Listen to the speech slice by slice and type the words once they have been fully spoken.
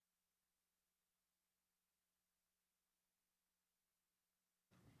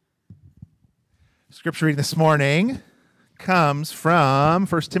Scripture reading this morning comes from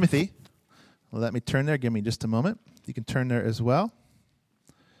 1 Timothy. Let me turn there. Give me just a moment. You can turn there as well.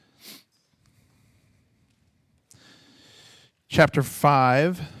 Chapter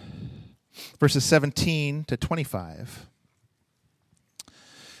 5, verses 17 to 25.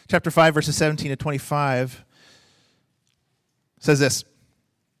 Chapter 5, verses 17 to 25 says this: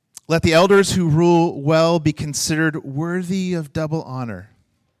 "Let the elders who rule well be considered worthy of double honor,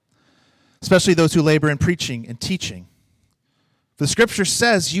 especially those who labor in preaching and teaching. For the Scripture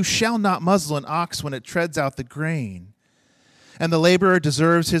says, 'You shall not muzzle an ox when it treads out the grain,' and the laborer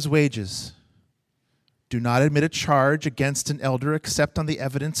deserves his wages. Do not admit a charge against an elder except on the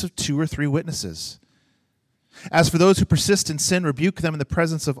evidence of 2 or 3 witnesses. As for those who persist in sin, rebuke them in the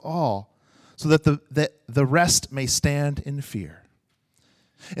presence of all, so that the rest may stand in fear.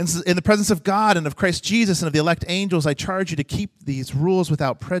 In the presence of God and of Christ Jesus and of the elect angels, I charge you to keep these rules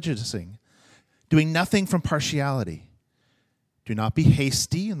without prejudicing, doing nothing from partiality. Do not be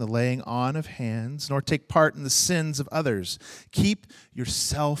hasty in the laying on of hands, nor take part in the sins of others. Keep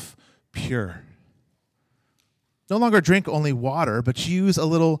yourself pure. No longer drink only water, but use a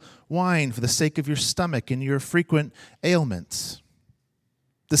little wine for the sake of your stomach and your frequent ailments.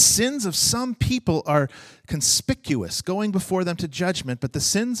 The sins of some people are conspicuous, going before them to judgment, but the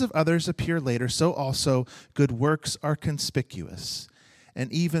sins of others appear later. So also good works are conspicuous, and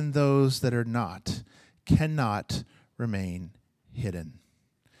even those that are not cannot remain hidden."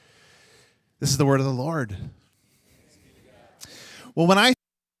 This is the word of the Lord. Well, when I think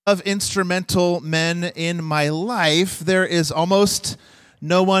of instrumental men in my life, there is almost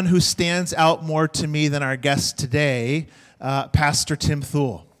no one who stands out more to me than our guest today, Pastor Tim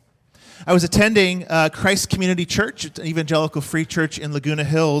Thule. I was attending Christ Community Church, an evangelical free church in Laguna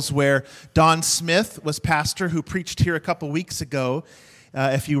Hills, where Don Smith was pastor, who preached here a couple weeks ago,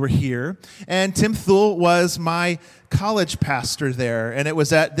 if you were here. And Tim Thule was my college pastor there. And it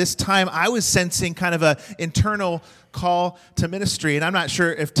was at this time I was sensing kind of an internal call to ministry. And I'm not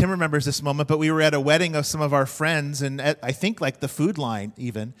sure if Tim remembers this moment, but we were at a wedding of some of our friends, and I think like the Food Line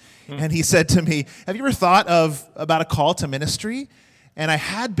even. And he said to me, "Have you ever thought about a call to ministry?" And I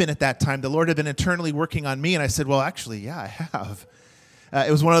had been at that time. The Lord had been internally working on me. And I said, "Well, actually, yeah, I have."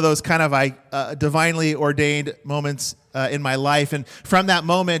 It was one of those kind of divinely ordained moments in my life. And from that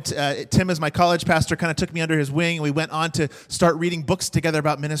moment, Tim, as my college pastor, kind of took me under his wing, and we went on to start reading books together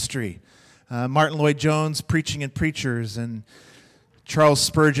about ministry. Martin Lloyd-Jones' Preaching and Preachers, and Charles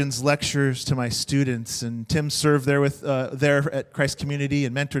Spurgeon's lectures to my students. And Tim served there at Christ Community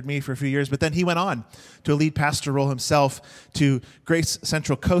and mentored me for a few years. But then he went on to a lead pastor role himself to Grace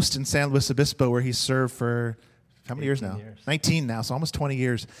Central Coast in San Luis Obispo, where he served for how many years now? 19 now, so almost 20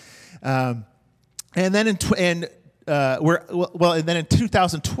 years. And then in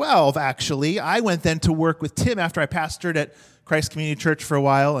 2012, actually, I went then to work with Tim after I pastored at Christ Community Church for a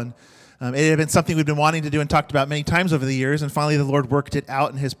while, and it had been something we'd been wanting to do and talked about many times over the years, and finally the Lord worked it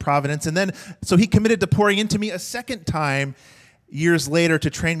out in His providence. And then, so He committed to pouring into me a second time years later to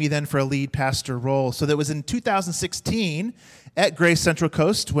train me then for a lead pastor role. So that was in 2016 at Grace Central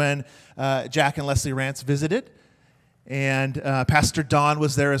Coast when Jack and Leslie Rance visited, and Pastor Don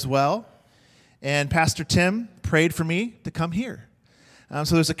was there as well, and Pastor Tim prayed for me to come here.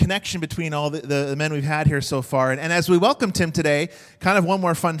 So there's a connection between all the men we've had here so far. And as we welcome Tim today, kind of one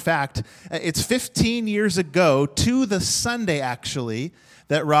more fun fact. It's 15 years ago, to the Sunday actually,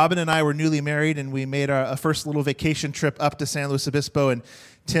 that Robin and I were newly married, and we made our first little vacation trip up to San Luis Obispo, and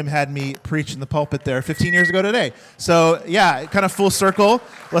Tim had me preach in the pulpit there 15 years ago today. So yeah, kind of full circle.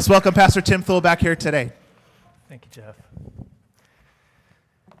 Let's welcome Pastor Tim Thule back here today. Thank you, Jeff.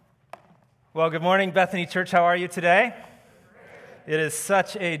 Well, good morning, Bethany Church. How are you today? It is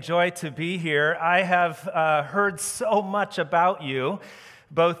such a joy to be here. I have heard so much about you,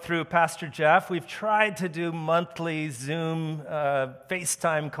 both through Pastor Jeff. We've tried to do monthly Zoom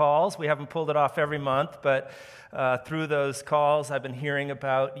FaceTime calls. We haven't pulled it off every month, but through those calls, I've been hearing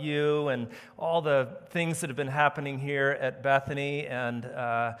about you and all the things that have been happening here at Bethany.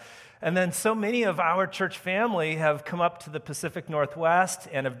 And then so many of our church family have come up to the Pacific Northwest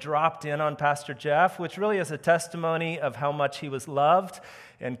and have dropped in on Pastor Jeff, which really is a testimony of how much he was loved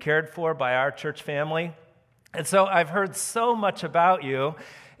and cared for by our church family. And so I've heard so much about you,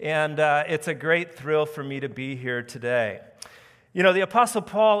 and it's a great thrill for me to be here today. You know, the Apostle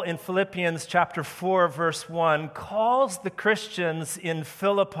Paul in Philippians chapter 4, verse 1, calls the Christians in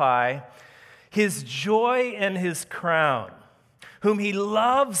Philippi his joy and his crown, whom he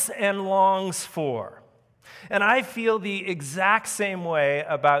loves and longs for. And I feel the exact same way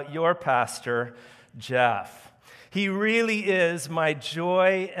about your pastor, Jeff. He really is my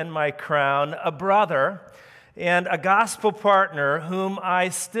joy and my crown, a brother and a gospel partner whom I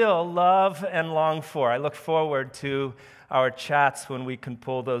still love and long for. I look forward to our chats when we can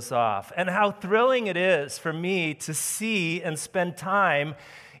pull those off. And how thrilling it is for me to see and spend time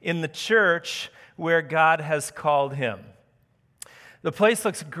in the church where God has called him. The place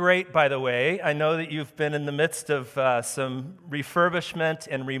looks great, by the way. I know that you've been in the midst of some refurbishment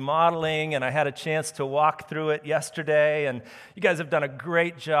and remodeling, and I had a chance to walk through it yesterday, and you guys have done a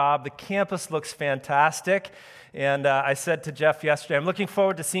great job. The campus looks fantastic, and I said to Jeff yesterday, I'm looking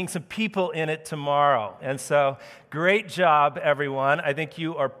forward to seeing some people in it tomorrow. And so, great job, everyone. I think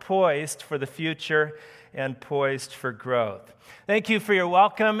you are poised for the future and poised for growth. Thank you for your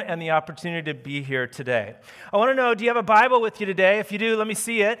welcome and the opportunity to be here today. I want to know, do you have a Bible with you today? If you do, let me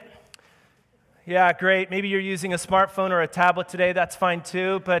see it. Yeah, great. Maybe you're using a smartphone or a tablet today. That's fine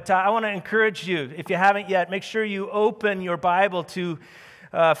too. But I want to encourage you, if you haven't yet, make sure you open your Bible to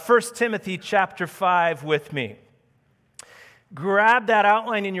 1 Timothy chapter 5 with me. Grab that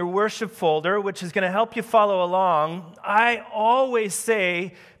outline in your worship folder, which is going to help you follow along. I always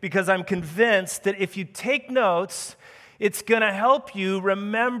say, because I'm convinced that if you take notes, it's going to help you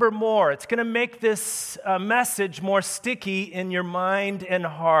remember more. It's going to make this message more sticky in your mind and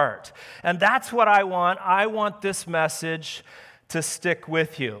heart. And that's what I want. I want this message to stick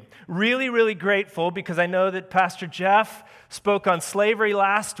with you. Really, really grateful because I know that Pastor Jeff spoke on slavery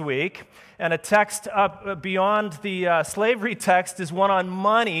last week, and a text up beyond the slavery text is one on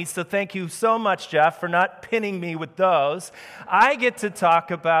money, so thank you so much, Jeff, for not pinning me with those. I get to talk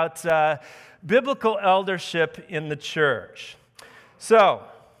about biblical eldership in the church. So,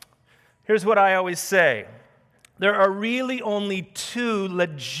 here's what I always say. There are really only two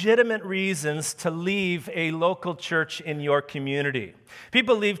legitimate reasons to leave a local church in your community.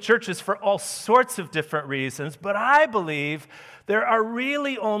 People leave churches for all sorts of different reasons, but I believe there are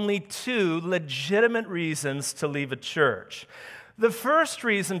really only two legitimate reasons to leave a church. The first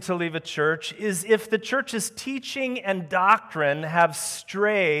reason to leave a church is if the church's teaching and doctrine have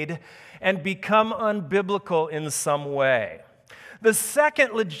strayed and become unbiblical in some way. The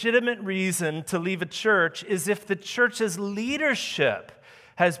second legitimate reason to leave a church is if the church's leadership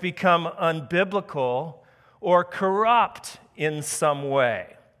has become unbiblical or corrupt in some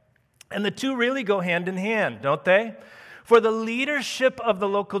way. And the two really go hand in hand, don't they? For the leadership of the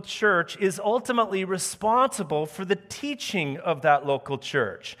local church is ultimately responsible for the teaching of that local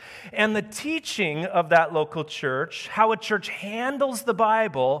church. And the teaching of that local church, how a church handles the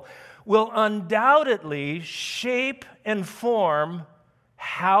Bible, will undoubtedly shape and form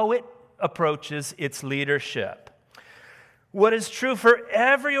how it approaches its leadership. What is true for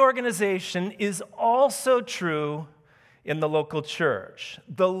every organization is also true in the local church.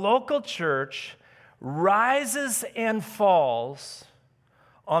 The local church rises and falls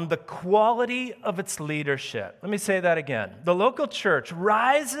on the quality of its leadership. Let me say that again. The local church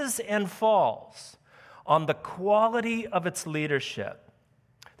rises and falls on the quality of its leadership.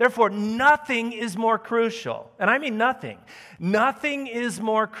 Therefore, nothing is more crucial, and I mean nothing. Nothing is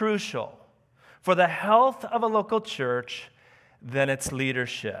more crucial for the health of a local church than its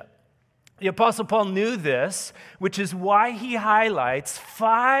leadership. The Apostle Paul knew this, which is why he highlights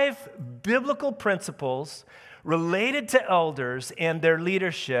 5 biblical principles related to elders and their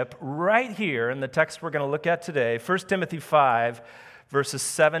leadership right here in the text we're going to look at today, 1 Timothy 5, verses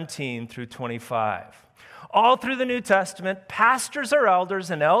 17 through 25. All through the New Testament, pastors are elders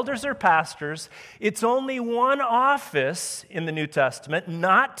and elders are pastors. It's only one office in the New Testament,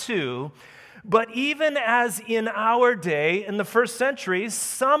 not two. But even as in our day, in the first century,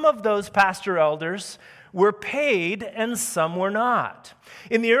 some of those pastor elders were paid and some were not.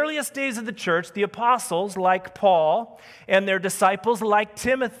 In the earliest days of the church, the apostles, like Paul, and their disciples, like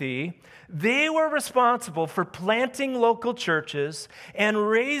Timothy, they were responsible for planting local churches and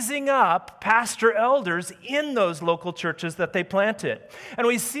raising up pastor elders in those local churches that they planted. And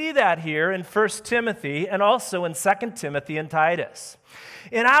we see that here in 1 Timothy and also in 2 Timothy and Titus.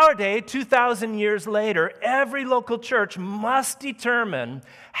 In our day, 2,000 years later, every local church must determine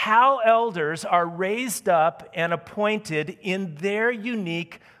how elders are raised up and appointed in their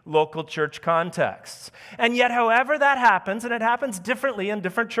unique local church contexts. And yet, however that happens, and it happens differently in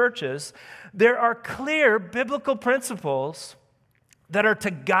different churches, there are clear biblical principles that are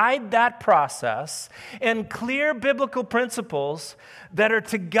to guide that process, and clear biblical principles that are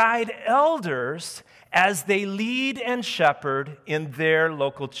to guide elders as they lead and shepherd in their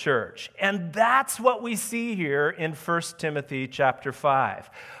local church. And that's what we see here in 1 Timothy chapter 5.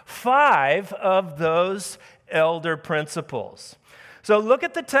 5 of those elder principles. So look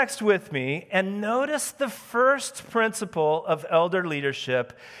at the text with me and notice the first principle of elder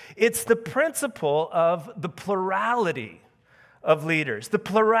leadership. It's the principle of the plurality of leaders, the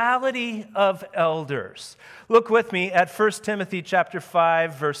plurality of elders. Look with me at 1 Timothy chapter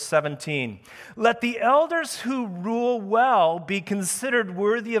 5, verse 17. Let the elders who rule well be considered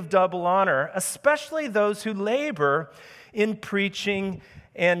worthy of double honor, especially those who labor in preaching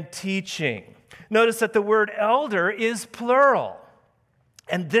and teaching. Notice that the word elder is plural.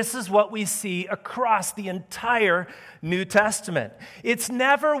 And this is what we see across the entire New Testament. It's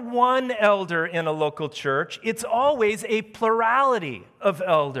never one elder in a local church. It's always a plurality of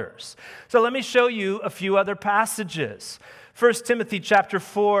elders. So let me show you a few other passages. 1 Timothy chapter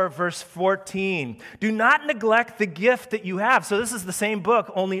 4, verse 14. Do not neglect the gift that you have. So this is the same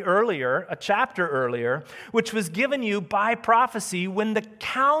book, only earlier, a chapter earlier, which was given you by prophecy when the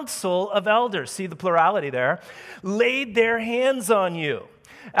council of elders, see the plurality there, laid their hands on you.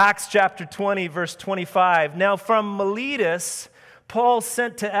 Acts chapter 20, verse 25. Now from Miletus, Paul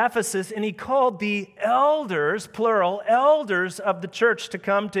sent to Ephesus, and he called the elders, plural, elders of the church to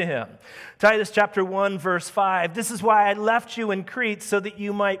come to him. Titus chapter 1, verse 5. This is why I left you in Crete, so that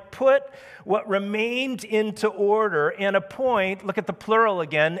you might put what remained into order and appoint, look at the plural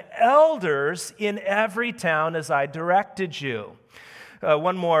again, elders in every town as I directed you.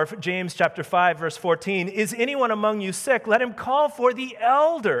 One more, James chapter 5, verse 14. Is anyone among you sick? Let him call for the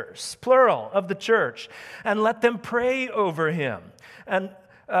elders, plural, of the church, and let them pray over him, and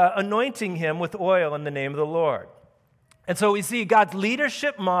anointing him with oil in the name of the Lord. And so we see God's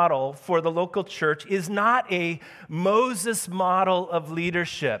leadership model for the local church is not a Moses model of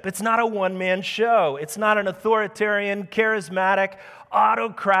leadership. It's not a one-man show. It's not an authoritarian, charismatic,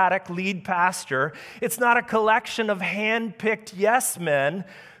 autocratic lead pastor. It's not a collection of hand-picked yes men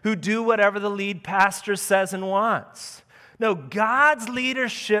who do whatever the lead pastor says and wants. No, God's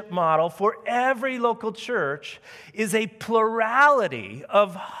leadership model for every local church is a plurality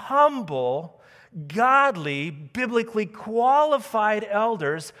of humble, godly, biblically qualified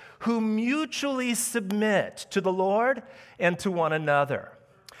elders who mutually submit to the Lord and to one another.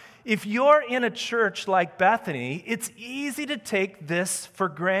 If you're in a church like Bethany, it's easy to take this for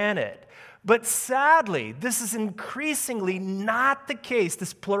granted. But sadly, this is increasingly not the case.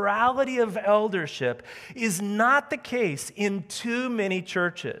 This plurality of eldership is not the case in too many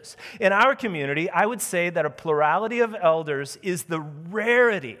churches. In our community, I would say that a plurality of elders is the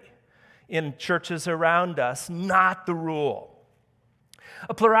rarity in churches around us, not the rule.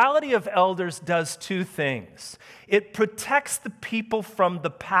 A plurality of elders does two things. It protects the people from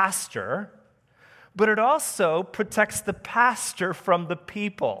the pastor, but it also protects the pastor from the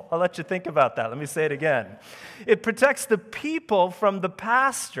people. I'll let you think about that. Let me say it again. It protects the people from the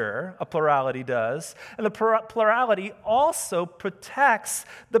pastor, a plurality does, and the plurality also protects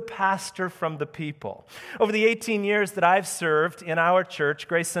the pastor from the people. Over the 18 years that I've served in our church,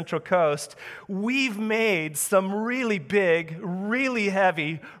 Grace Central Coast, we've made some really big, really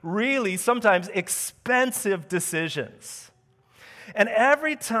heavy, really sometimes expensive decisions. And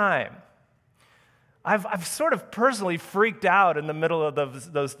every time, I've sort of personally freaked out in the middle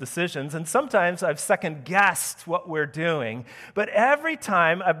of those decisions, and sometimes I've second-guessed what we're doing. But every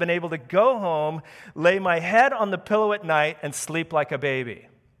time I've been able to go home, lay my head on the pillow at night, and sleep like a baby.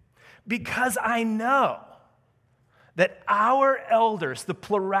 Because I know that our elders, the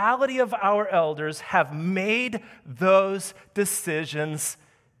plurality of our elders, have made those decisions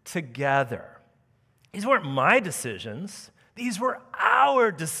together. These weren't my decisions. These were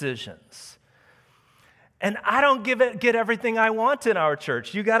our decisions. And I don't get everything I want in our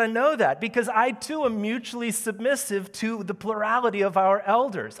church. You got to know that, because I too am mutually submissive to the plurality of our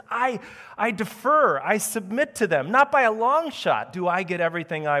elders. I defer, I submit to them. Not by a long shot do I get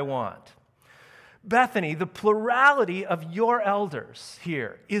everything I want. Bethany, the plurality of your elders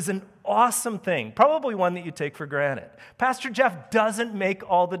here is an awesome thing, probably one that you take for granted. Pastor Jeff doesn't make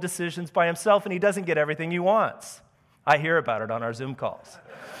all the decisions by himself, and he doesn't get everything he wants. I hear about it on our Zoom calls.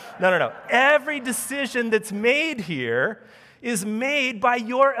 No. Every decision that's made here is made by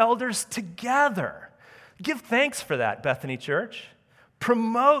your elders together. Give thanks for that, Bethany Church.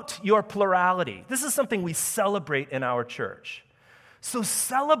 Promote your plurality. This is something we celebrate in our church. So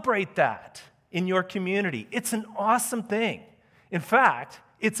celebrate that in your community. It's an awesome thing. In fact,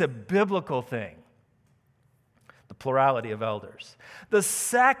 it's a biblical thing. The plurality of elders. The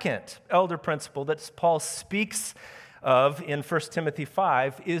second elder principle that Paul speaks of in 1 Timothy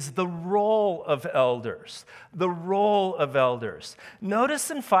 5 is the role of elders. The role of elders.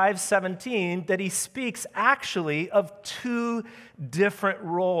 Notice in 5:17 that he speaks actually of two different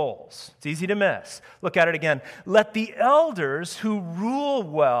roles. It's easy to miss. Look at it again. Let the elders who rule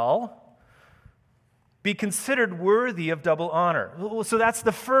well be considered worthy of double honor. So that's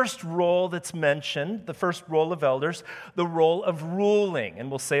the first role that's mentioned, the first role of elders, the role of ruling.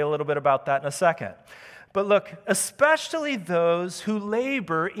 And we'll say a little bit about that in a second. But look, especially those who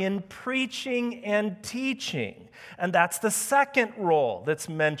labor in preaching and teaching. And that's the second role that's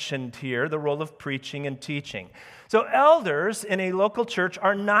mentioned here, the role of preaching and teaching. So elders in a local church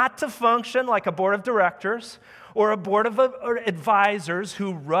are not to function like a board of directors or a board of advisors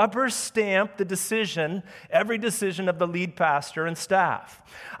who rubber stamp the decision, every decision of the lead pastor and staff.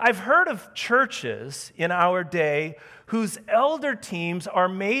 I've heard of churches in our day whose elder teams are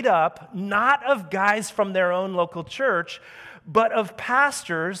made up not of guys from their own local church, but of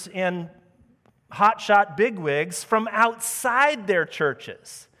pastors and hotshot bigwigs from outside their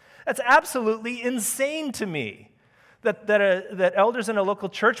churches. That's absolutely insane to me. That elders in a local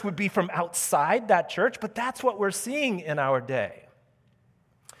church would be from outside that church, but that's what we're seeing in our day.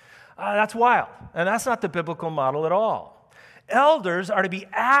 That's wild, and that's not the biblical model at all. Elders are to be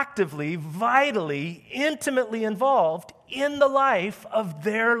actively, vitally, intimately involved in the life of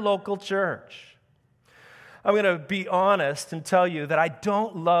their local church. I'm going to be honest and tell you that I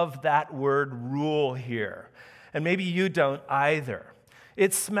don't love that word rule here, and maybe you don't either.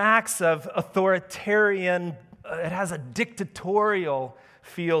 It smacks of authoritarian. It has a dictatorial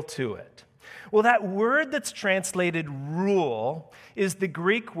feel to it. Well, that word that's translated rule is the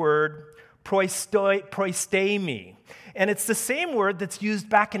Greek word proistemi. And it's the same word that's used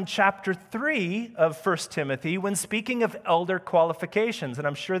back in chapter 3 of 1 Timothy when speaking of elder qualifications. And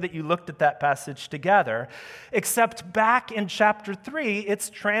I'm sure that you looked at that passage together. Except back in chapter 3, it's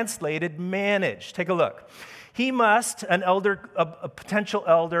translated manage. Take a look. He must, a potential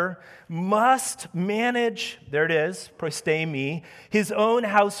elder, must manage, there it is, proistemi, his own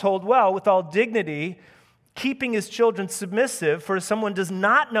household well with all dignity, keeping his children submissive, for if someone does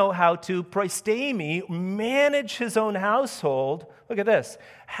not know how to proistemi, manage his own household, look at this,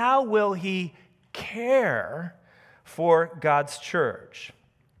 how will he care for God's church?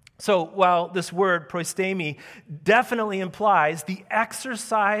 So while this word proistemi definitely implies the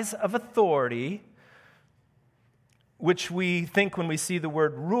exercise of authority, which we think when we see the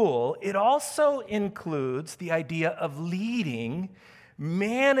word rule, it also includes the idea of leading,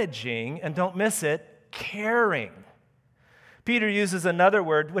 managing, and don't miss it, caring. Peter uses another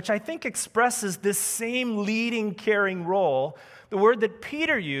word, which I think expresses this same leading, caring role. The word that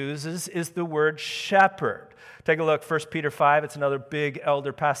Peter uses is the word shepherd. Take a look, 1 Peter 5. It's another big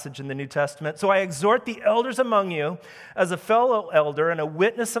elder passage in the New Testament. So I exhort the elders among you as a fellow elder and a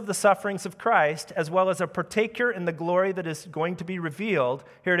witness of the sufferings of Christ, as well as a partaker in the glory that is going to be revealed.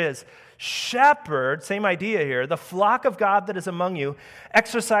 Here it is. Shepherd, same idea here, the flock of God that is among you,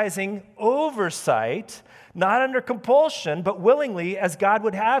 exercising oversight, not under compulsion, but willingly, as God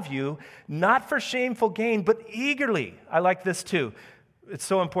would have you, not for shameful gain, but eagerly. I like this too. It's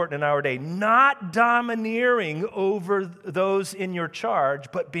so important in our day. Not domineering over those in your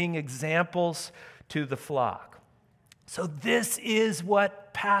charge, but being examples to the flock. So this is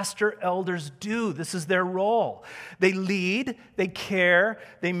what pastor elders do. This is their role. They lead, they care,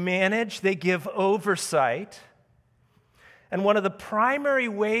 they manage, they give oversight. And one of the primary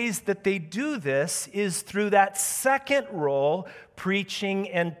ways that they do this is through that second role, preaching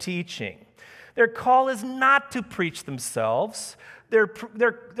and teaching. Their call is not to preach themselves. Their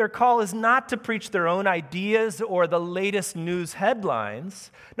call is not to preach their own ideas or the latest news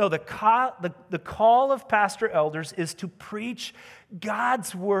headlines. No, the call of pastor elders is to preach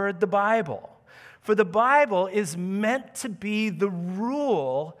God's word, the Bible. For the Bible is meant to be the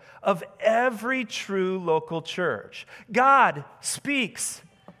rule of every true local church. God speaks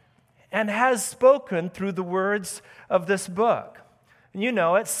and has spoken through the words of this book. And you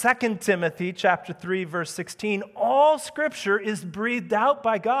know it, 2 Timothy chapter 3, verse 16, all Scripture is breathed out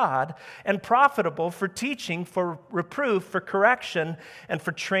by God and profitable for teaching, for reproof, for correction, and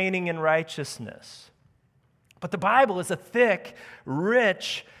for training in righteousness. But the Bible is a thick,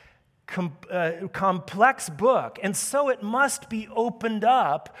 rich, complex book, and so it must be opened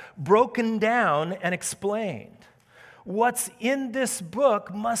up, broken down, and explained. What's in this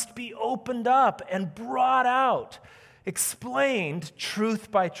book must be opened up and brought out, explained truth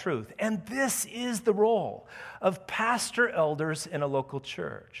by truth. And this is the role of pastor elders in a local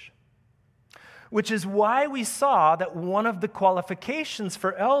church. Which is why we saw that one of the qualifications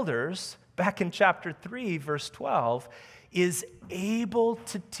for elders back in chapter 3, verse 12, is able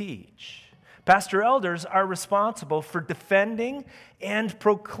to teach. Pastor elders are responsible for defending and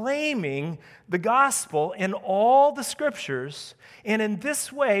proclaiming the gospel in all the scriptures, and in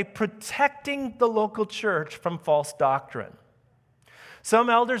this way protecting the local church from false doctrine.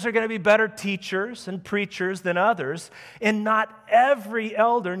 Some elders are going to be better teachers and preachers than others, and not every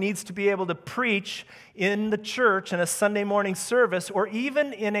elder needs to be able to preach in the church in a Sunday morning service or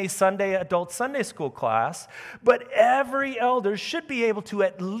even in a adult Sunday school class, but every elder should be able to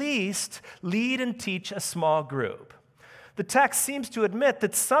at least lead and teach a small group. The text seems to admit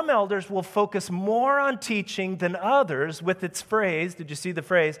that some elders will focus more on teaching than others with its phrase, did you see the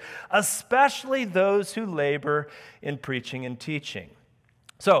phrase, especially those who labor in preaching and teaching.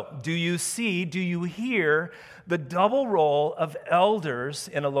 So, do you hear the double role of elders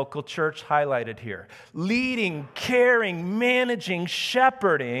in a local church highlighted here? Leading, caring, managing,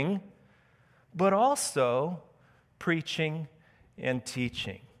 shepherding, but also preaching and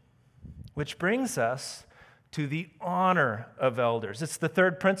teaching. Which brings us to the honor of elders. It's the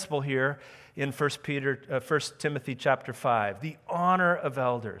third principle here in 1 Timothy chapter 5, the honor of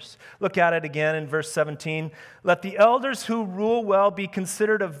elders. Look at it again in verse 17. Let the elders who rule well be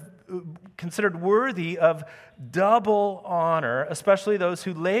considered worthy of double honor, especially those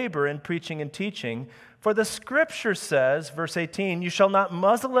who labor in preaching and teaching. For the scripture says, verse 18, you shall not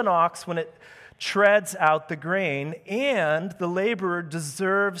muzzle an ox when it treads out the grain, and the laborer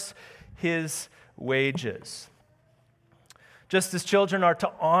deserves his wages. Just as children are to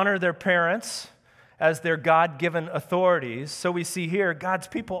honor their parents as their God-given authorities, so we see here God's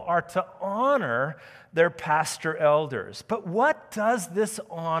people are to honor their pastor elders. But what does this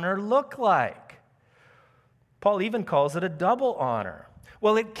honor look like? Paul even calls it a double honor.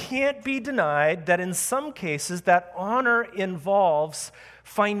 Well, it can't be denied that in some cases that honor involves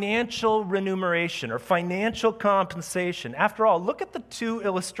financial remuneration or financial compensation. After all, look at the two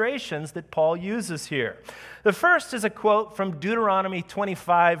illustrations that Paul uses here. The first is a quote from Deuteronomy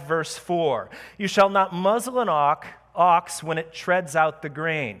 25, verse 4. You shall not muzzle an ox when it treads out the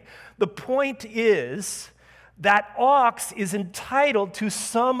grain. The point is that ox is entitled to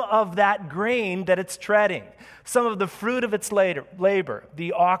some of that grain that it's treading, some of the fruit of its labor.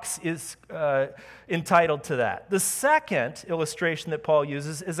 The ox is entitled to that. The second illustration that Paul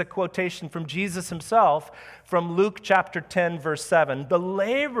uses is a quotation from Jesus himself from Luke chapter 10, verse 7. The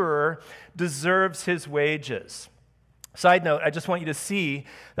laborer deserves his wages. Side note, I just want you to see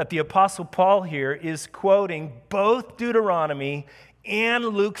that the Apostle Paul here is quoting both Deuteronomy and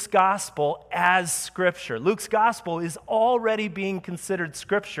Luke's gospel as scripture. Luke's gospel is already being considered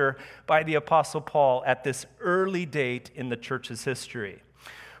scripture by the Apostle Paul at this early date in the church's history.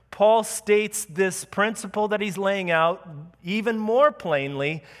 Paul states this principle that he's laying out even more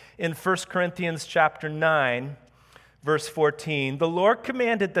plainly in 1 Corinthians chapter 9, verse 14. The Lord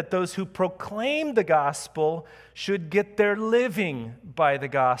commanded that those who proclaim the gospel should get their living by the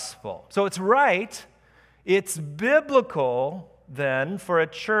gospel. So it's right, it's biblical then for a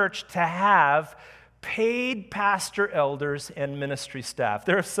church to have paid pastor elders and ministry staff.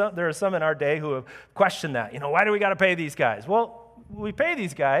 There are some in our day who have questioned that. Why do we got to pay these guys? Well, we pay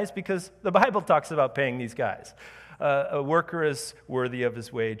these guys because the Bible talks about paying these guys. A worker is worthy of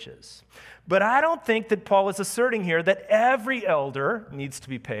his wages. But I don't think that Paul is asserting here that every elder needs to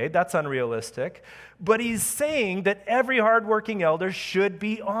be paid. That's unrealistic. But he's saying that every hardworking elder should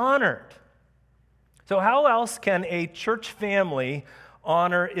be honored. So how else can a church family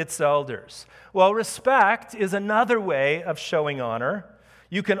honor its elders? Well, respect is another way of showing honor.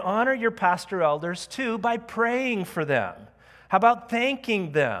 You can honor your pastor elders too by praying for them. How about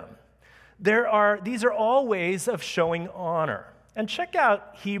thanking them? These are all ways of showing honor. And check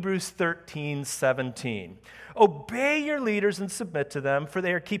out Hebrews 13:17. Obey your leaders and submit to them, for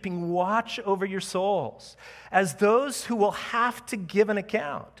they are keeping watch over your souls, as those who will have to give an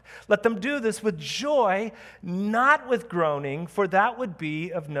account. Let them do this with joy, not with groaning, for that would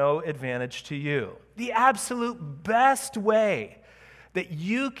be of no advantage to you. The absolute best way that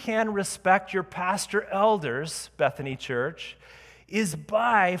you can respect your pastor elders, Bethany Church, is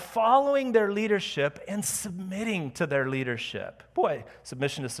by following their leadership and submitting to their leadership. Boy,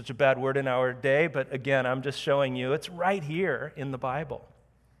 submission is such a bad word in our day, but again, I'm just showing you it's right here in the Bible.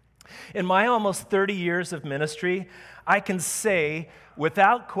 In my almost 30 years of ministry, I can say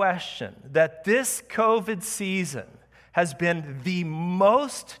without question that this COVID season has been the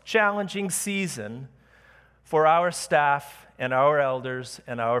most challenging season for our staff and our elders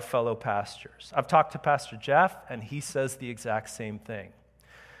and our fellow pastors. I've talked to Pastor Jeff, and he says the exact same thing.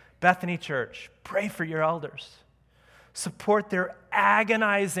 Bethany Church, pray for your elders. Support their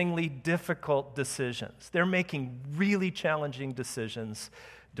agonizingly difficult decisions. They're making really challenging decisions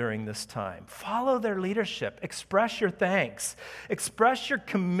during this time. Follow their leadership. Express your thanks. Express your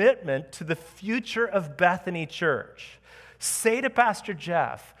commitment to the future of Bethany Church. Say to Pastor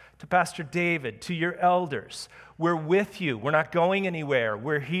Jeff, to Pastor David, to your elders, we're with you. We're not going anywhere.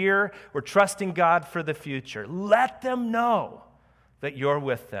 We're here. We're trusting God for the future. Let them know that you're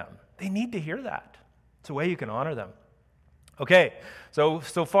with them. They need to hear that. It's a way you can honor them. Okay, so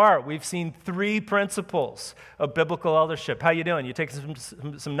far we've seen 3 principles of biblical eldership. How you doing? You taking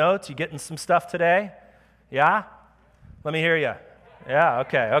some notes? You getting some stuff today? Yeah? Let me hear you. Yeah,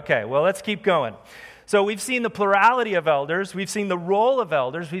 okay. Well, let's keep going. So we've seen the plurality of elders. We've seen the role of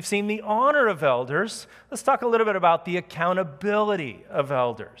elders. We've seen the honor of elders. Let's talk a little bit about the accountability of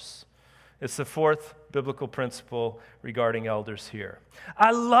elders. It's the 4th biblical principle regarding elders here.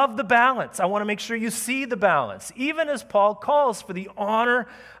 I love the balance. I want to make sure you see the balance. Even as Paul calls for the honor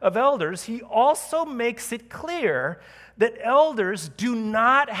of elders, he also makes it clear that elders do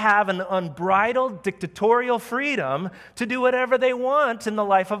not have an unbridled dictatorial freedom to do whatever they want in the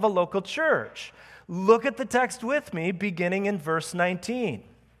life of a local church. Look at the text with me, beginning in verse 19.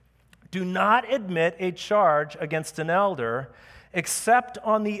 Do not admit a charge against an elder except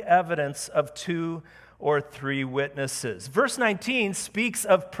on the evidence of 2 or 3 witnesses. Verse 19 speaks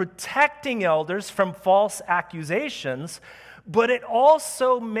of protecting elders from false accusations, but it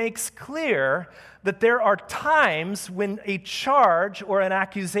also makes clear that there are times when a charge or an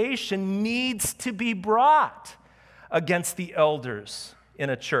accusation needs to be brought against the elders in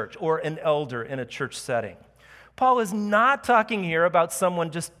a church or an elder in a church setting. Paul is not talking here about someone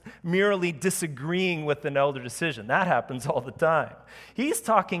just merely disagreeing with an elder decision. That happens all the time. He's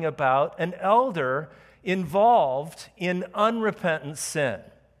talking about an elder involved in unrepentant sin.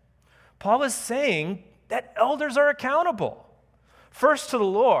 Paul is saying that elders are accountable. First to the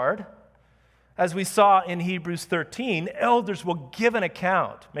Lord, as we saw in Hebrews 13, elders will give an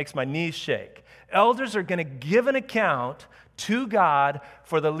account. Makes my knees shake. Elders are going to give an account to God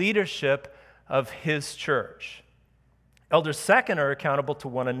for the leadership of his church. Elders, second, are accountable to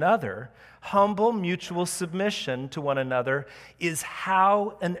one another. Humble mutual submission to one another is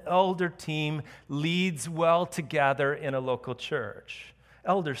how an elder team leads well together in a local church.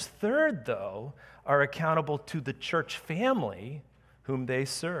 Elders, third, though, are accountable to the church family whom they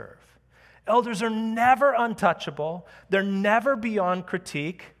serve. Elders are never untouchable. They're never beyond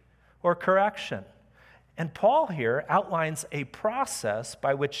critique or correction. And Paul here outlines a process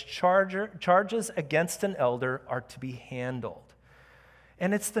by which charges against an elder are to be handled.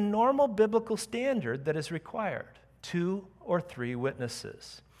 And it's the normal biblical standard that is required, 2 or 3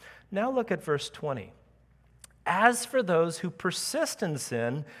 witnesses. Now look at verse 20. As for those who persist in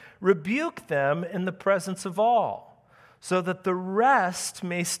sin, rebuke them in the presence of all, so that the rest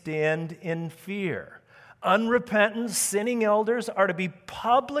may stand in fear. Unrepentant, sinning elders are to be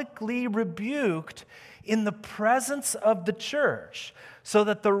publicly rebuked in the presence of the church, so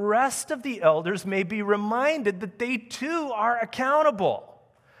that the rest of the elders may be reminded that they too are accountable.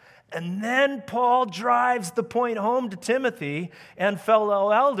 And then Paul drives the point home to Timothy and fellow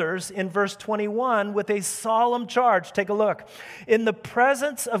elders in verse 21 with a solemn charge. Take a look. In the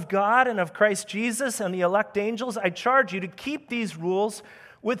presence of God and of Christ Jesus and the elect angels, I charge you to keep these rules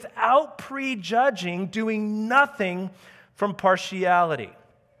without prejudging, doing nothing from partiality.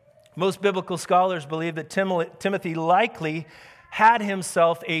 Most biblical scholars believe that Timothy likely had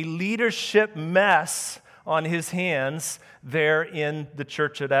himself a leadership mess on his hands there in the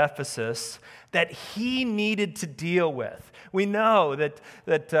church at Ephesus that he needed to deal with. We know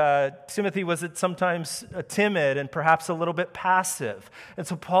that Timothy was sometimes timid and perhaps a little bit passive. And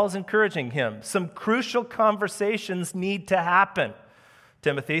so Paul's encouraging him. Some crucial conversations need to happen,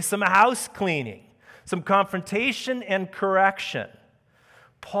 Timothy. Some house cleaning, some confrontation and correction.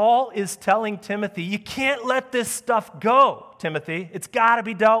 Paul is telling Timothy, you can't let this stuff go, Timothy. It's got to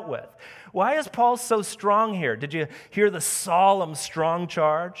be dealt with. Why is Paul so strong here? Did you hear the solemn, strong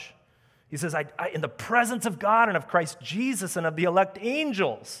charge? He says, in the presence of God and of Christ Jesus and of the elect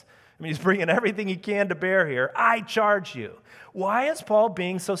angels. I mean, he's bringing everything he can to bear here. I charge you. Why is Paul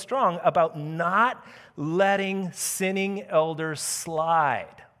being so strong about not letting sinning elders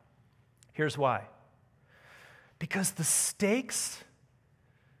slide? Here's why. Because the stakes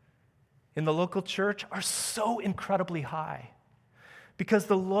in the local church are so incredibly high. Because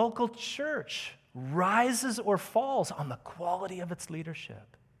the local church rises or falls on the quality of its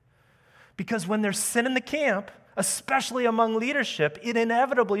leadership. Because when there's sin in the camp, especially among leadership, it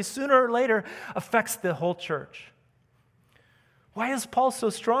inevitably, sooner or later, affects the whole church. Why is Paul so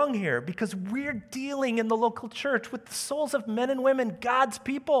strong here? Because we're dealing in the local church with the souls of men and women, God's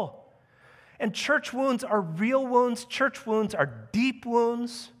people. And church wounds are real wounds. Church wounds are deep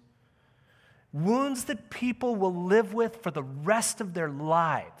wounds. Wounds that people will live with for the rest of their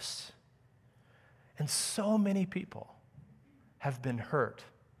lives. And so many people have been hurt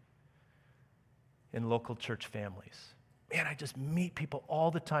in local church families. Man, I just meet people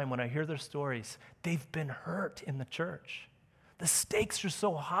all the time when I hear their stories. They've been hurt in the church. The stakes are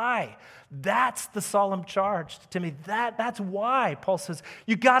so high. That's the solemn charge to Timothy. That's why Paul says,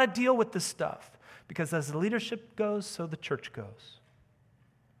 you got to deal with this stuff. Because as the leadership goes, so the church goes.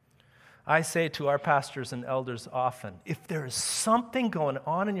 I say to our pastors and elders often, if there is something going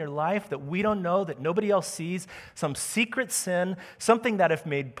on in your life that we don't know, that nobody else sees, some secret sin, something that if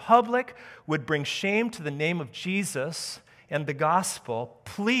made public would bring shame to the name of Jesus and the gospel,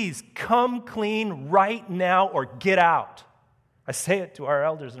 please come clean right now or get out. I say it to our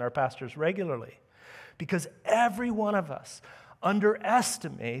elders and our pastors regularly because every one of us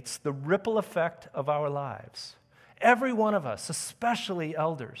underestimates the ripple effect of our lives. Every one of us, especially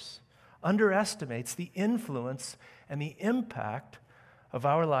elders, underestimates the influence and the impact of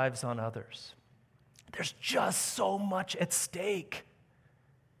our lives on others. There's just so much at stake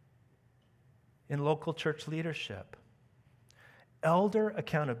in local church leadership. Elder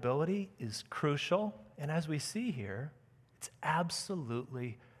accountability is crucial, and as we see here, it's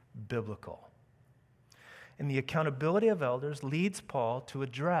absolutely biblical. And the accountability of elders leads Paul to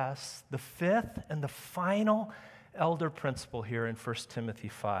address the fifth and the final elder principle here in 1 Timothy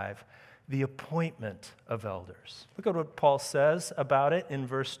 5, the appointment of elders. Look at what Paul says about it in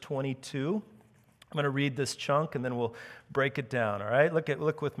verse 22. I'm going to read this chunk and then we'll break it down, all right?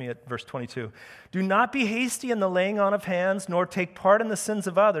 Look with me at verse 22. Do not be hasty in the laying on of hands, nor take part in the sins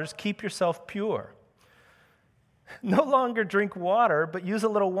of others. Keep yourself pure. No longer drink water, but use a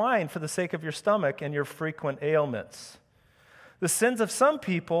little wine for the sake of your stomach and your frequent ailments. The sins of some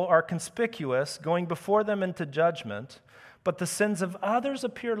people are conspicuous, going before them into judgment, but the sins of others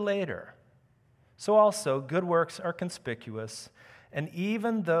appear later. So also, good works are conspicuous, and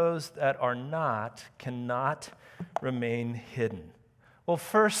even those that are not cannot remain hidden. Well,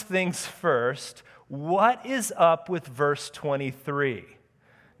 first things first, what is up with verse 23?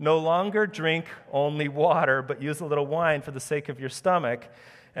 No longer drink only water, but use a little wine for the sake of your stomach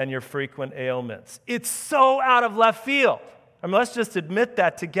and your frequent ailments. It's so out of left field. I mean, let's just admit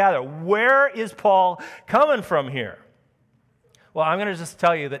that together. Where is Paul coming from here? Well, I'm going to just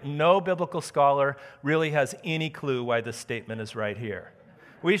tell you that no biblical scholar really has any clue why this statement is right here.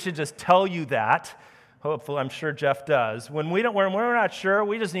 We should just tell you that. Hopefully, I'm sure Jeff does. When we're not sure,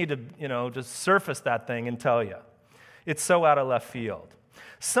 we just need to, just surface that thing and tell you. It's so out of left field.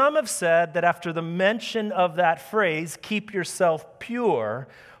 Some have said that after the mention of that phrase, keep yourself pure,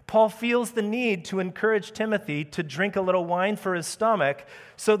 Paul feels the need to encourage Timothy to drink a little wine for his stomach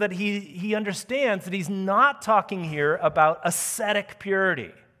so that he understands that he's not talking here about ascetic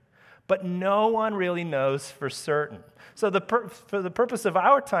purity. But no one really knows for certain. So for the purpose of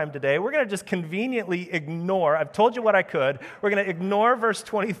our time today, we're going to just conveniently ignore, I've told you what I could, we're going to ignore verse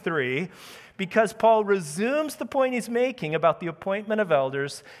 23 because Paul resumes the point he's making about the appointment of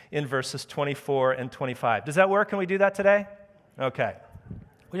elders in verses 24 and 25. Does that work? Can we do that today? Okay.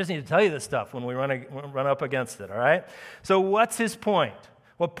 We just need to tell you this stuff when we run up against it, all right? So what's his point?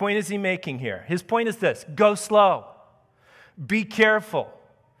 What point is he making here? His point is this: go slow. Be careful.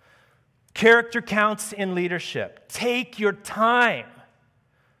 Character counts in leadership. Take your time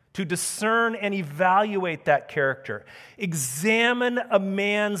to discern and evaluate that character. Examine a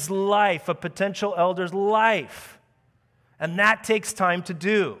man's life, a potential elder's life. And that takes time to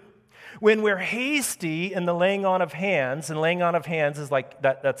do. When we're hasty in the laying on of hands, and laying on of hands is like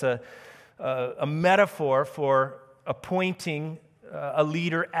that's a metaphor for appointing a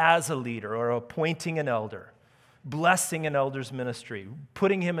leader as a leader, or appointing an elder, blessing an elder's ministry,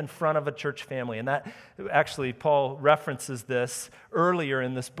 putting him in front of a church family. And that actually, Paul references this earlier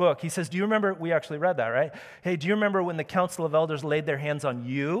in this book. He says, do you remember, we actually read that, right? Hey, do you remember when the council of elders laid their hands on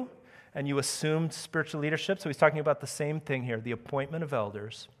you and you assumed spiritual leadership? So he's talking about the same thing here, the appointment of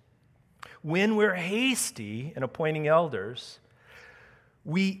elders. When we're hasty in appointing elders,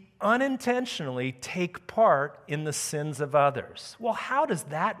 we unintentionally take part in the sins of others. Well, how does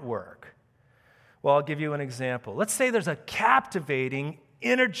that work? Well, I'll give you an example. Let's say there's a captivating,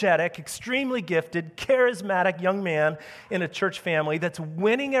 energetic, extremely gifted, charismatic young man in a church family that's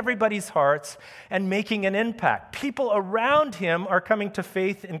winning everybody's hearts and making an impact. People around him are coming to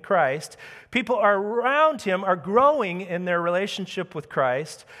faith in Christ. People around him are growing in their relationship with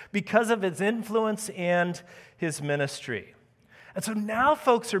Christ because of his influence and his ministry. And so now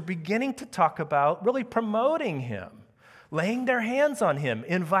folks are beginning to talk about really promoting him, laying their hands on him,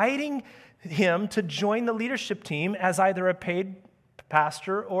 inviting him to join the leadership team as either a paid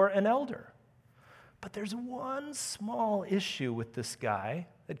pastor or an elder. But there's one small issue with this guy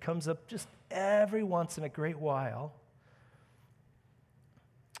that comes up just every once in a great while.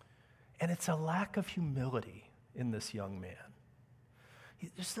 And it's a lack of humility in this young man.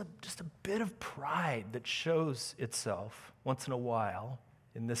 Just a bit of pride that shows itself once in a while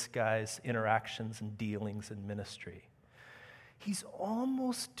in this guy's interactions and dealings in ministry. He's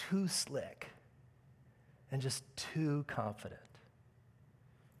almost too slick and just too confident.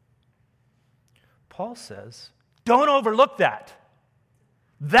 Paul says, don't overlook that.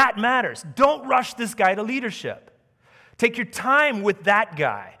 That matters. Don't rush this guy to leadership. Take your time with that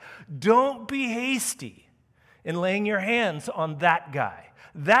guy. Don't be hasty in laying your hands on that guy.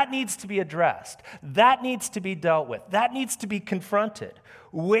 That needs to be addressed. That needs to be dealt with. That needs to be confronted.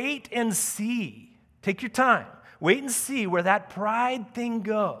 Wait and see. Take your time. Wait and see where that pride thing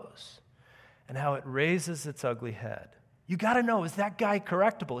goes and how it raises its ugly head. You got to know, is that guy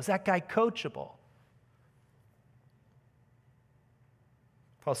correctable? Is that guy coachable?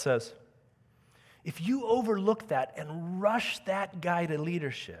 Paul says, if you overlook that and rush that guy to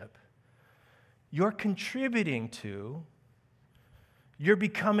leadership, you're contributing to, you're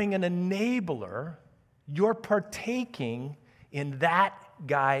becoming an enabler, you're partaking in that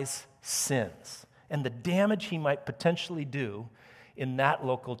guy's sins and the damage he might potentially do in that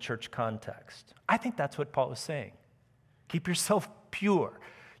local church context. I think that's what Paul is saying. Keep yourself pure.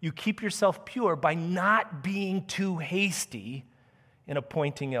 You keep yourself pure by not being too hasty in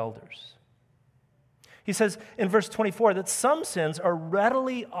appointing elders. He says in verse 24 that some sins are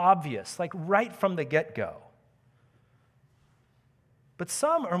readily obvious, like right from the get-go. But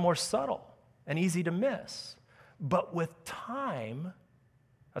some are more subtle and easy to miss. But with time,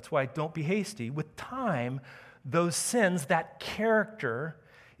 that's why don't be hasty, with time, those sins, that character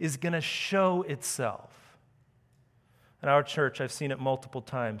is going to show itself. In our church, I've seen it multiple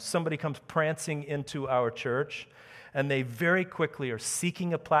times. Somebody comes prancing into our church, and they very quickly are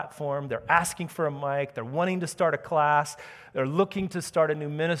seeking a platform. They're asking for a mic. They're wanting to start a class. They're looking to start a new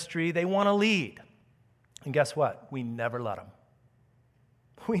ministry. They want to lead. And guess what? We never let them.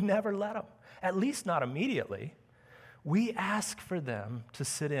 We never let them, at least not immediately. We ask for them to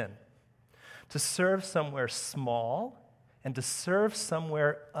sit in, to serve somewhere small, and to serve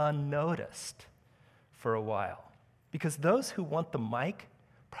somewhere unnoticed for a while. Because those who want the mic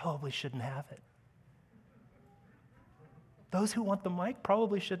probably shouldn't have it. Those who want the mic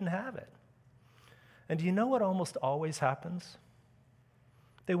probably shouldn't have it. And do you know what almost always happens?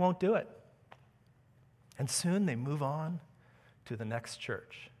 They won't do it. And soon they move on to the next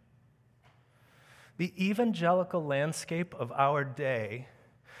church. The evangelical landscape of our day,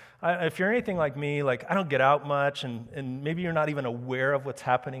 if you're anything like me, like I don't get out much, and maybe you're not even aware of what's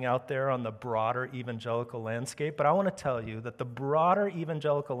happening out there on the broader evangelical landscape, but I want to tell you that the broader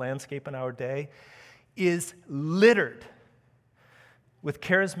evangelical landscape in our day is littered with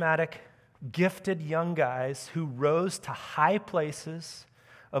charismatic, gifted young guys who rose to high places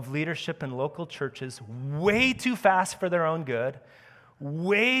of leadership in local churches way too fast for their own good,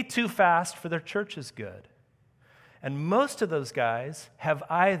 way too fast for their church's good. And most of those guys have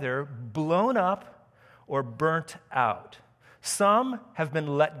either blown up or burnt out. Some have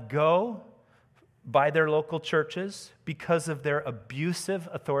been let go by their local churches because of their abusive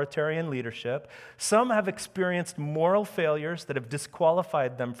authoritarian leadership. Some have experienced moral failures that have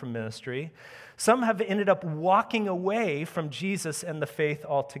disqualified them from ministry. Some have ended up walking away from Jesus and the faith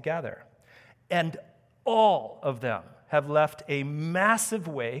altogether. And all of them have left a massive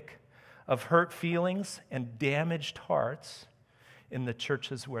wake of hurt feelings and damaged hearts in the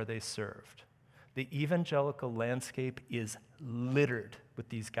churches where they served. The evangelical landscape is littered with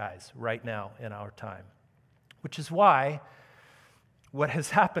these guys right now in our time, which is why what has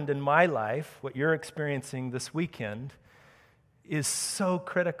happened in my life, what you're experiencing this weekend, is so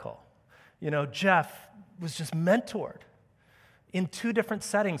critical. You know, Jeff was just mentored in 2 different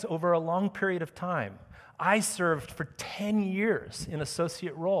settings over a long period of time. I served for 10 years in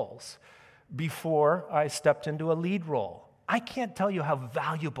associate roles before I stepped into a lead role. I can't tell you how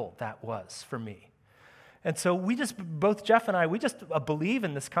valuable that was for me. And so both Jeff and I, we just believe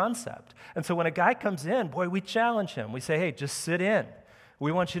in this concept. And so when a guy comes in, boy, we challenge him. We say, hey, just sit in.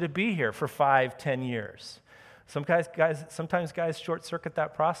 We want you to be here for 5, 10 years. Sometimes guys short-circuit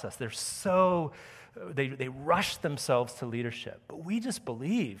that process. They rush themselves to leadership. But we just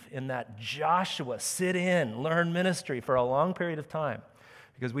believe in that Joshua, sit in, learn ministry for a long period of time,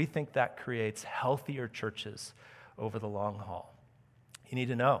 because we think that creates healthier churches over the long haul. You need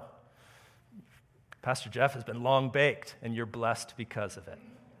to know. Pastor Jeff has been long baked, and you're blessed because of it.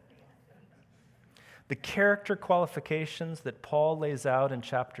 The character qualifications that Paul lays out in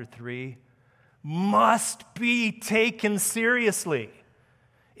chapter 3 must be taken seriously.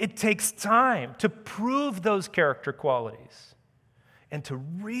 It takes time to prove those character qualities and to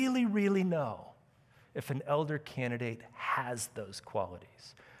really, really know if an elder candidate has those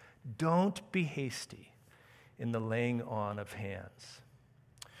qualities. Don't be hasty in the laying on of hands.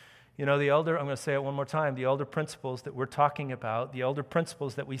 You know, the elder, I'm going to say it one more time, the elder principles that we're talking about, the elder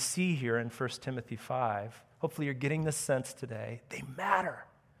principles that we see here in 1 Timothy 5, hopefully you're getting the sense today, they matter.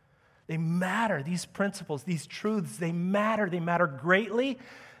 They matter. These principles, these truths, they matter. They matter greatly.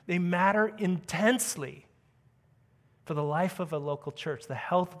 They matter intensely for the life of a local church, the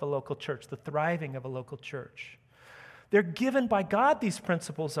health of a local church, the thriving of a local church. They're given by God, these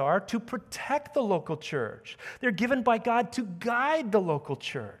principles are, to protect the local church. They're given by God to guide the local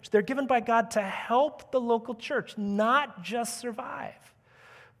church. They're given by God to help the local church, not just survive,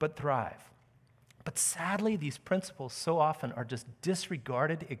 but thrive. But sadly, these principles so often are just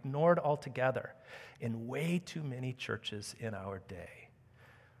disregarded, ignored altogether in way too many churches in our day.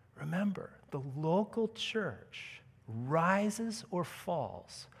 Remember, the local church rises or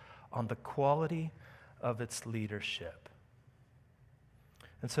falls on the quality of its leadership.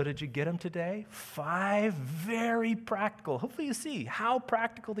 And so did you get them today? 5 very practical. Hopefully you see how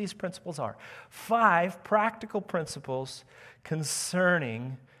practical these principles are. 5 practical principles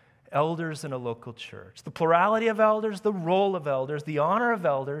concerning elders in a local church. The plurality of elders, the role of elders, the honor of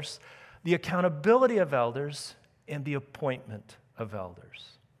elders, the accountability of elders, and the appointment of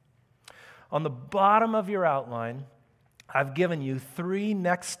elders. On the bottom of your outline, I've given you 3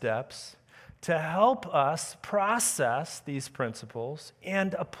 next steps to help us process these principles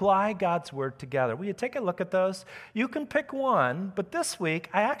and apply God's word together. Will you take a look at those? You can pick one, but this week,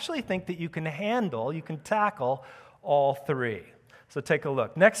 I actually think that you can tackle all 3. So take a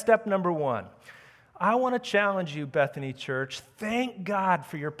look. Next step number 1. I want to challenge you, Bethany Church. Thank God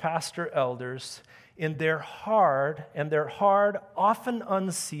for your pastor elders in their hard, often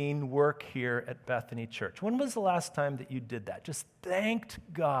unseen work here at Bethany Church. When was the last time that you did that? Just thanked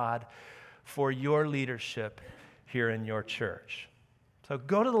God for your leadership here in your church. So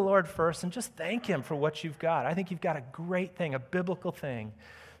go to the Lord first and just thank Him for what you've got. I think you've got a great thing, a biblical thing.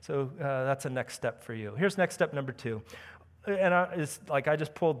 So that's a next step for you. Here's next step number 2. And it's like I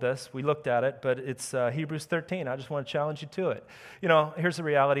just pulled this. We looked at it, but it's Hebrews 13. I just want to challenge you to it. You know, here's the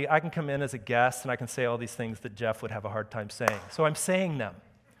reality. I can come in as a guest, and I can say all these things that Jeff would have a hard time saying. So I'm saying them.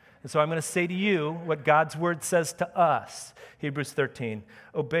 And so I'm going to say to you what God's word says to us. Hebrews 13,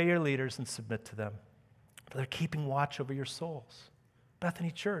 obey your leaders and submit to them, for they're keeping watch over your souls.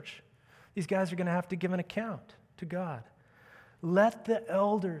 Bethany Church, these guys are going to have to give an account to God. Let the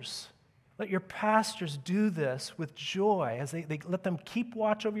elders, let your pastors do this with joy, as they let them keep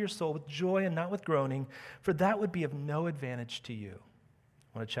watch over your soul with joy and not with groaning, for that would be of no advantage to you.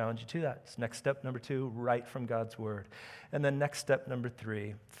 I want to challenge you to that. It's next step number 2, write from God's word. And then next step number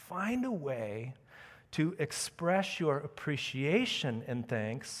 3, find a way to express your appreciation and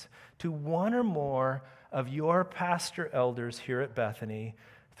thanks to one or more of your pastor elders here at Bethany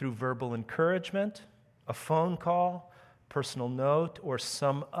through verbal encouragement, a phone call, personal note, or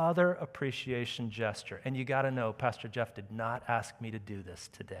some other appreciation gesture. And you got to know, Pastor Jeff did not ask me to do this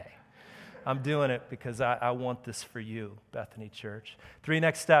today. I'm doing it because I want this for you, Bethany Church. 3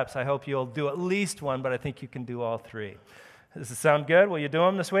 next steps. I hope you'll do at least one, but I think you can do all 3. Does it sound good? Will you do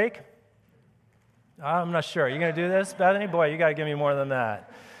them this week? I'm not sure. Are you going to do this, Bethany? Boy, you got to give me more than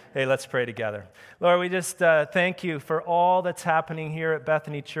that. Hey, let's pray together. Lord, we just thank you for all that's happening here at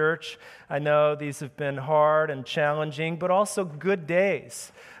Bethany Church. I know these have been hard and challenging, but also good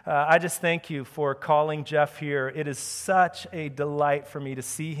days. I just thank you for calling Jeff here. It is such a delight for me to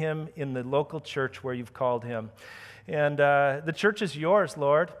see him in the local church where you've called him. And the church is yours,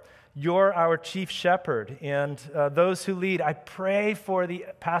 Lord. You're our chief shepherd. And those who lead, I pray for the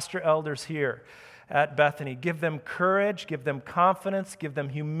pastor elders here at Bethany. Give them courage, give them confidence, give them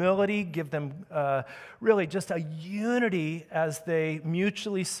humility, give them really just a unity as they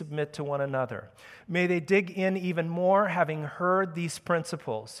mutually submit to one another. May they dig in even more having heard these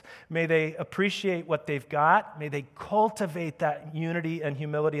principles. May they appreciate what they've got. May they cultivate that unity and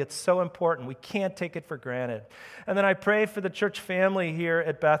humility. It's so important. We can't take it for granted. And then I pray for the church family here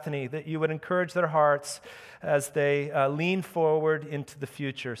at Bethany that you would encourage their hearts as they lean forward into the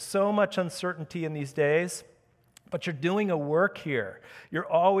future. So much uncertainty in these days, but you're doing a work here.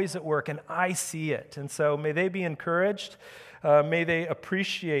 You're always at work, and I see it. And so may they be encouraged. May they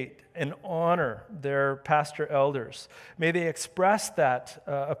appreciate and honor their pastor elders. May they express that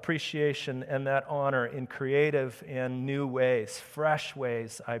appreciation and that honor in creative and new ways, fresh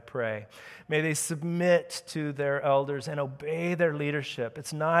ways, I pray. May they submit to their elders and obey their leadership.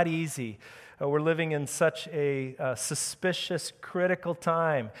 It's not easy. We're living in such a suspicious, critical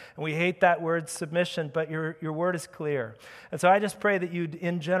time. And we hate that word submission, but your word is clear. And so I just pray that you'd,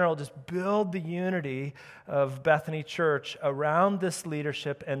 in general, just build the unity of Bethany Church around this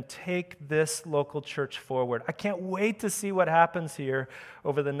leadership and take this local church forward. I can't wait to see what happens here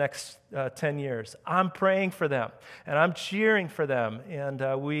over the next 10 years. I'm praying for them, and I'm cheering for them, and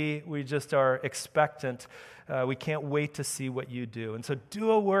we just are expectant. We can't wait to see what you do. And so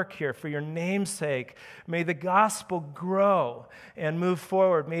do a work here for your name's sake. May the gospel grow and move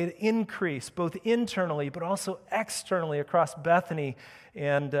forward. May it increase both internally but also externally across Bethany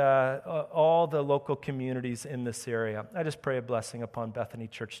and all the local communities in this area. I just pray a blessing upon Bethany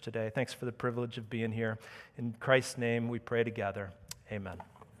Church today. Thanks for the privilege of being here. In Christ's name we pray together. Amen.